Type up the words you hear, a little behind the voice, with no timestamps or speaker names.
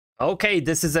Okay,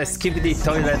 this is a Skibidi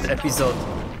Toilet episode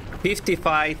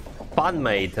 55,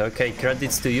 fan-made. Okay,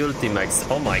 credits to Ultimax.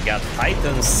 Oh my god,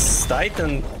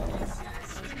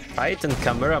 Titan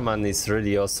Cameraman is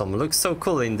really awesome. Looks so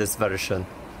cool in this version.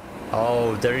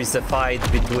 Oh, there is a fight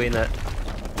between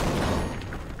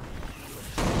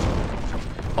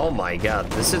Oh my god,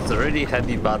 this is a really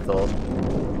heavy battle.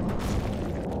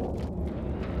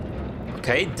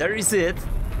 Okay, there is it.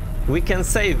 We can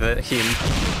save him.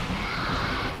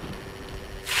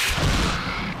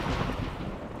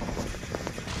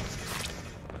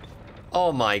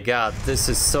 Oh my god, this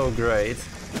is so great.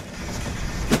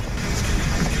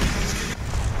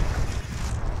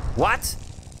 What?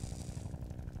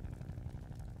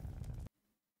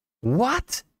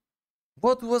 What?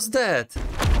 What was that?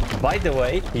 By the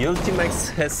way,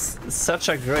 Ultimax has such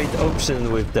a great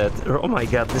option with that. Oh my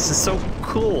god, this is so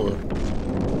cool.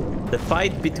 The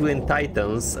fight between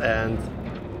titans and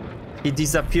he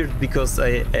disappeared because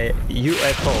a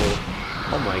UFO.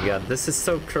 Oh my god, this is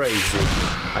so crazy.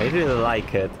 I really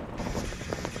like it.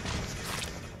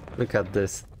 Look at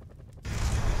this.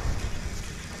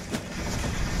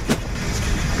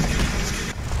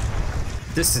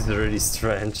 This is really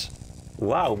strange.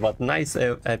 Wow, but nice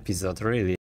episode, really.